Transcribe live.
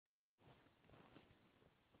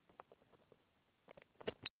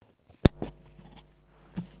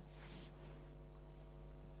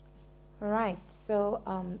right.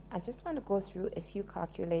 I just want to go through a few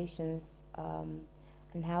calculations um,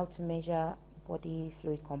 on how to measure body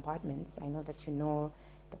fluid compartments. I know that you know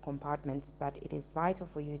the compartments, but it is vital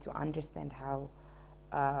for you to understand how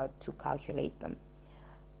to calculate them.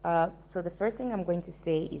 So the first thing I'm going to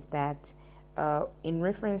say is that in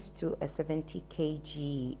reference to a 70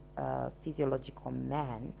 kg physiological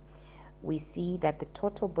man, we see that the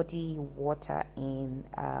total body water in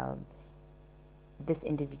this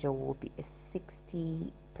individual will be a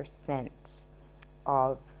 60%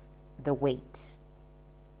 of the weight.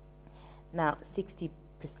 Now, 60%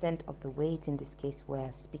 of the weight in this case,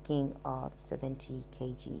 we're speaking of 70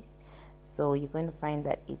 kgs. So you're going to find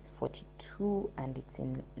that it's 42 and it's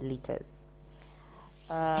in liters.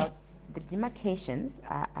 Uh, the demarcations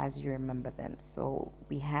are as you remember them. So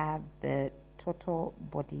we have the total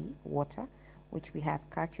body water, which we have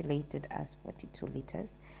calculated as 42 liters.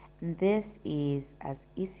 And this is as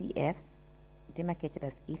ECF, demarcated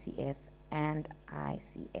as ECF and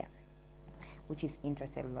ICF, which is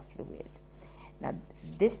intracellular fluid. Now,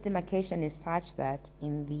 this demarcation is such that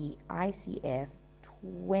in the ICF,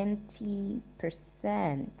 20%,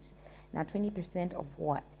 now 20% of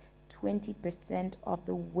what? 20% of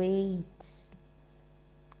the weight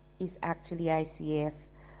is actually ICF,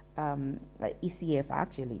 ECF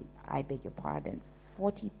actually, I beg your pardon,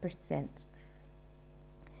 40%.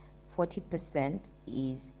 40%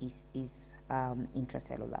 is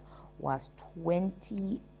intracellular, whilst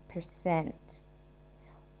 20%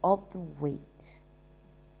 of the weight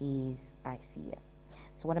is ICF.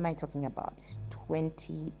 So what am I talking about?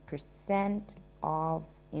 20% of,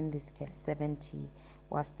 in this case, 70,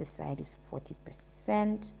 whilst this side is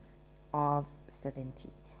 40% of 70.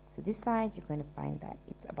 So this side, you're going to find that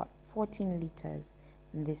it's about 14 liters,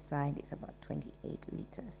 and this side is about 28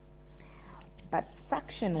 liters. But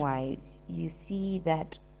fraction-wise, you see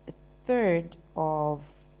that a third of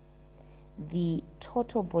the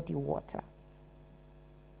total body water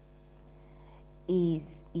is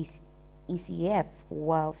ECF,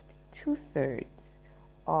 whilst 2/3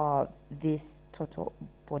 of this total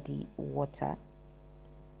body water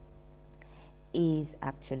is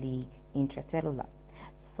actually intracellular.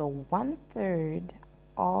 So 1/3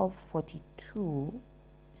 of 42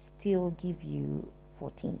 still give you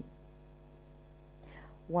 14,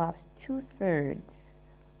 whilst 2/3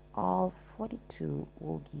 of 42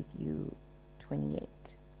 will give you 28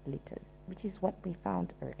 liters, which is what we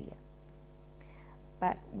found earlier.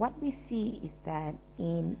 But what we see is that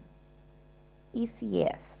in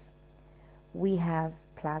ECF, we have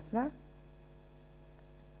plasma,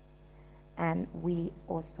 and we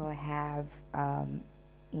also have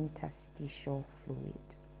interstitial fluid.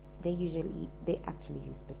 They actually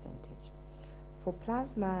use percentage. For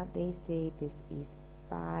plasma, they say this is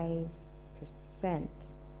 5%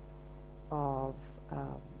 of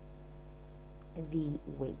the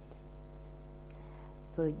weight.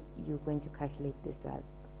 So you're going to calculate this as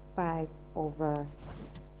 5 over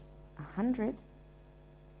 100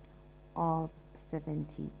 of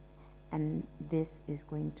 70, and this is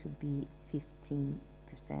going to be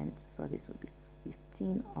 15%. So this will be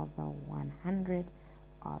 15 over 100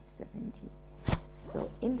 of 70. So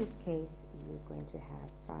in this case, you're going to have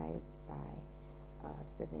 5 by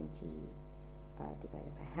 70 divided by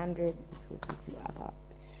 100, which will give you about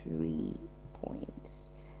 3.5.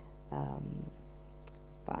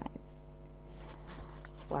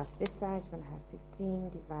 Whilst this side is going to have 15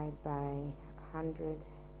 divided by 100.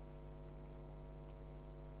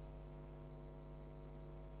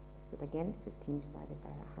 So again, 15 divided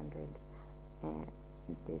by 100, and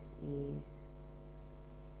this is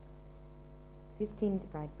 15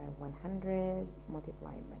 divided by 100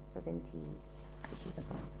 multiplied by 70, which is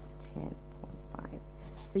about 10.5.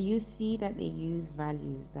 So you see that they use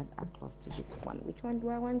values that are close to this one. Which one do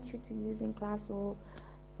I want you to use in class, or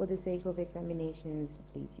for the sake of examinations,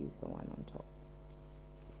 please use the one on top.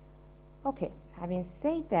 Okay, having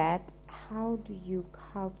said that, how do you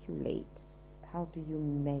calculate? How do you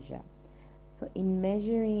measure? So in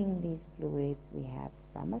measuring these fluids, we have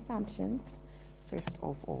some assumptions. First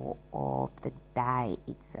of all, of the dye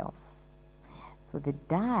itself. So the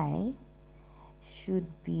dye should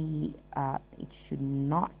be, it should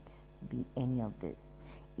not be any of this.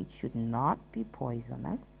 It should not be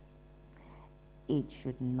poisonous. It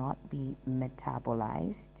should not be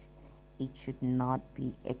metabolized. It should not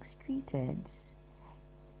be excreted.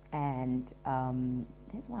 And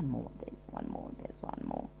there's one more.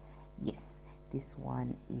 Yes, this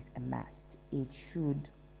one is a must. It should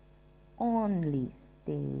only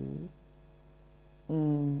stay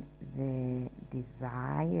in the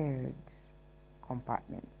desired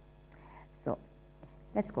compartment. So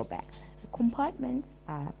let's go back. compartments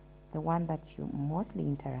are the one that you mostly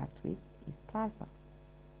interact with is plasma.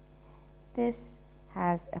 This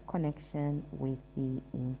has a connection with the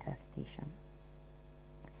interstitium.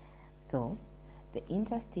 So the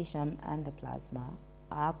interstitium and the plasma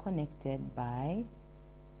are connected by,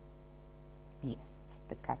 yes,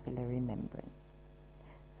 the capillary membrane.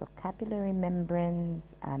 So capillary membranes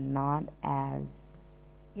are not as,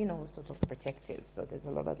 sort of protective. So there's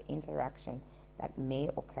a lot of interaction that may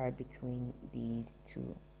occur between these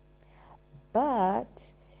two. But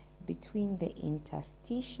between the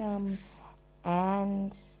interstitium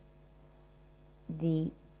and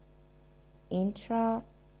the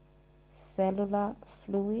intracellular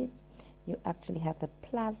fluid, you actually have the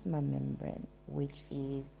plasma membrane, which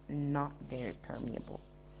is not very permeable.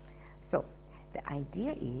 So the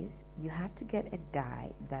idea is you have to get a dye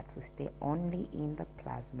that will stay only in the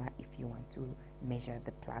plasma if you want to measure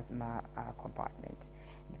the plasma compartment.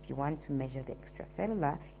 If you want to measure the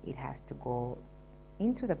extracellular, it has to go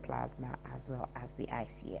into the plasma as well as the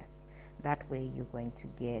ICS. That way you're going to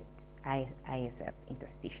get ISF,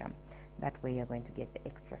 interstitium. That way you're going to get the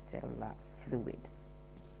extracellular fluid.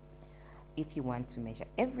 If you want to measure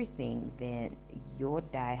everything, then your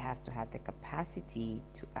dye has to have the capacity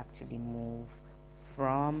to actually move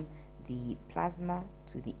from the plasma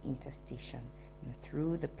to the interstitium and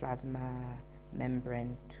through the plasma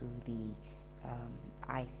membrane to the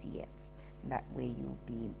ICS. That way you'll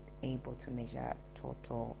be able to measure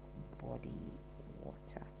total body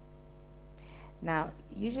water. Now,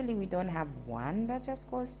 usually we don't have one that just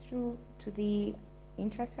goes through to the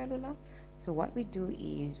intracellular. So what we do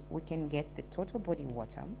is we can get the total body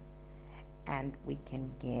water and we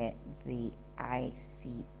can get the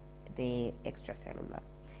the extracellular.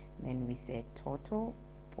 Then we say total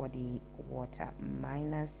body water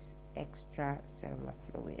minus extracellular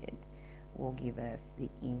fluid will give us the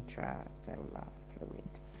intracellular fluid.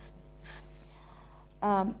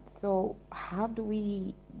 So how do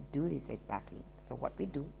we do this exactly? So what we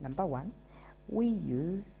do, number one, we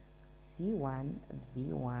use C1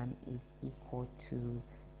 V1 is equal to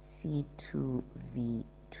C2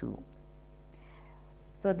 V2.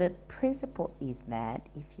 So the principle is that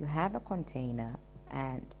if you have a container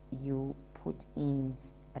and you put in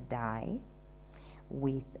a dye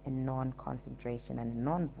with a non-concentration and a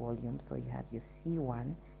non-volume, so you have your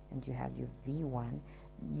C1 and you have your V1,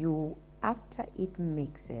 after it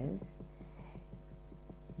mixes,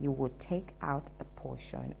 you will take out a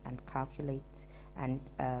portion and calculate and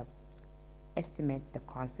estimate the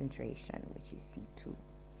concentration, which is C2.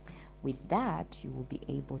 With that, you will be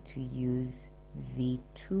able to use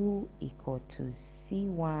V2 equal to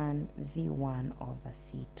C1 V1 over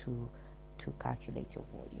C2 to calculate your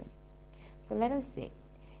volume. So let us say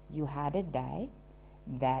you had a dye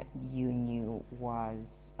that you knew was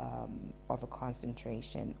of a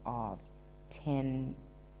concentration of 10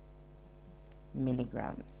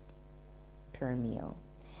 milligrams per ml,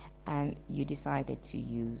 and you decided to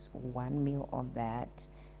use 1 ml of that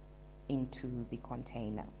into the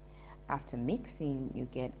container. After mixing, you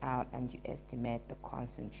get out and you estimate the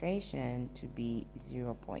concentration to be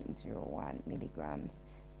 0.01 milligrams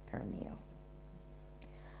per ml.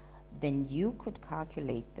 Then you could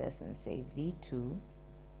calculate this and say V2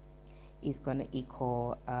 is going to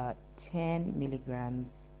equal 10 milligrams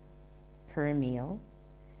per ml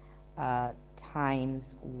times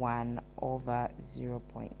 1 over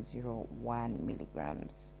 0.01 milligrams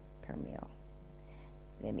per ml.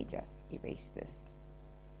 Let me just erase this.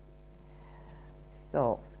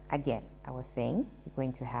 So again, I was saying you're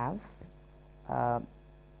going to have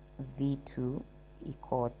V2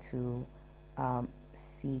 equal to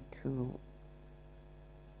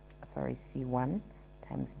C1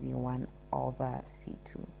 times V1 over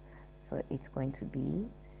C2. So it's going to be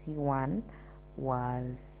C1 was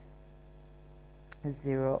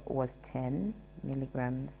 10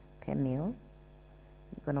 milligrams per ml.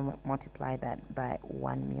 You're going to multiply that by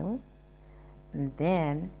 1 ml, and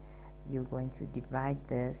then you're going to divide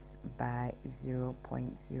this by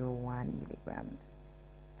 0.01 milligrams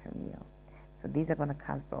per ml. So these are going to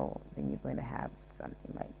cancel. Then you're going to have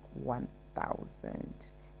something like 1,000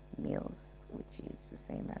 mils, which is the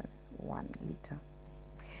same as 1 liter.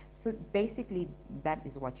 So basically, that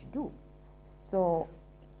is what you do. So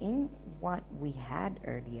in what we had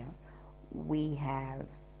earlier, we have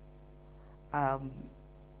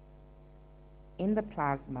in the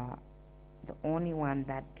plasma, the only one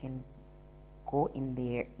that can go in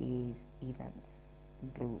there is Evans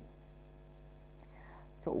blue.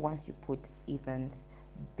 So once you put Evans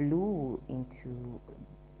blue into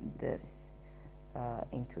this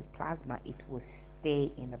into plasma, it will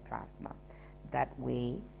stay in the plasma. That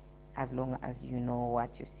way, as long as you know what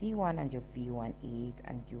your C1 and your V1 is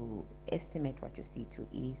and you estimate what your C2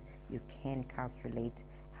 is, you can calculate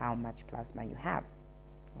how much plasma you have.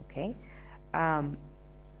 Okay, um,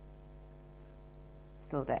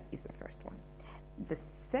 so that is the first one. The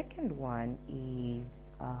second one is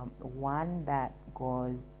one that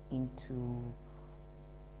goes into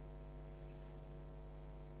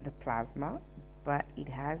the plasma, but it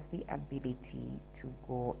has the ability to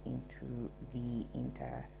go into the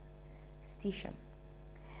interstitium.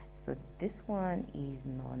 So this one is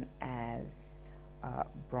known as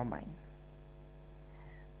bromine.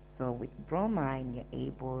 So with bromine, you're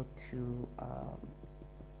able to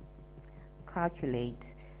calculate.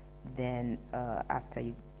 Then after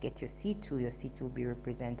you get your C2 will be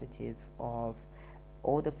representative of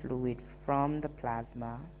all the fluid from the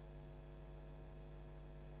plasma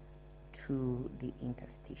to the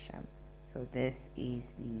interstitium. So this is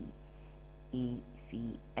the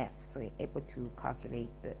ECF. So you're able to calculate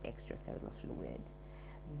the extracellular fluid.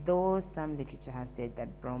 Though some literature has said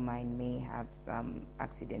that bromine may have some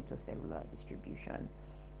accidental cellular distribution,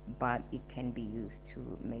 but it can be used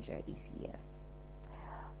to measure ECF.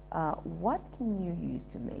 What can you use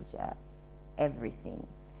to measure everything?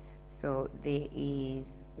 So there is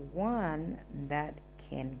one that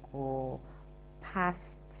can go past,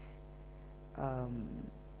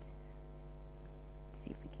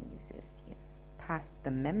 see if we can use this, yes, past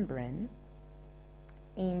the membrane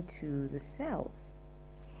into the cells.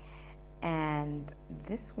 And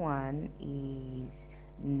this one is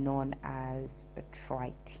known as the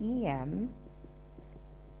tritium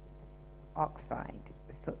oxide.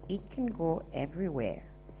 So it can go everywhere.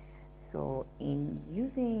 So in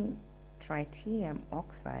using tritium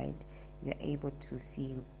oxide, you're able to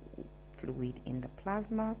see fluid in the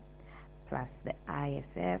plasma plus the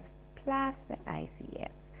ISF plus the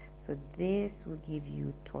ICF. So this will give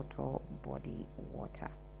you total body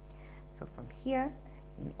water. So from here,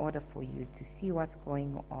 in order for you to see what's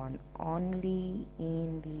going on only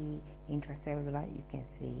in the intracellular, you can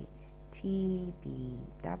say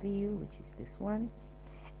TBW, which is this one,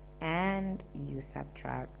 and you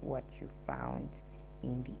subtract what you found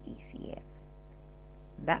in the ECF.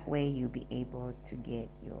 That way you'll be able to get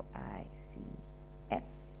your ICF.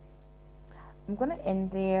 I'm going to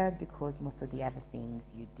end there because most of the other things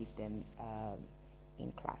you did them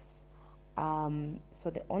in class. So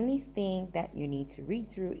the only thing that you need to read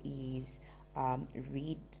through is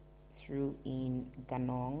read through in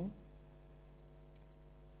Ganong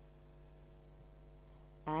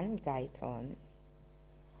and Guyton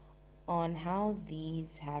on how these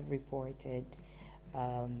have reported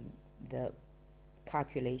the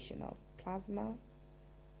calculation of plasma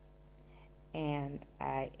and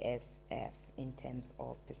ISF in terms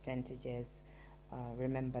of percentages.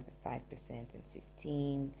 Remember the 5% and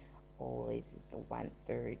 15, or is it the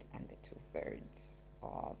 1/3 and the 2/3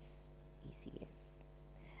 of ECF?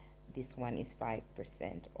 This one is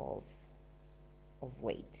 5% of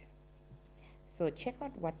weight. So check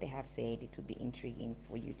out what they have said. It will be intriguing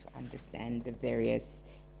for you to understand the various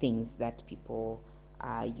things that people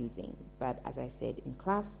are using. But as I said in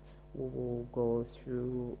class, we will go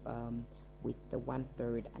through with the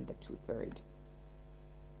 1/3 and the 2/3.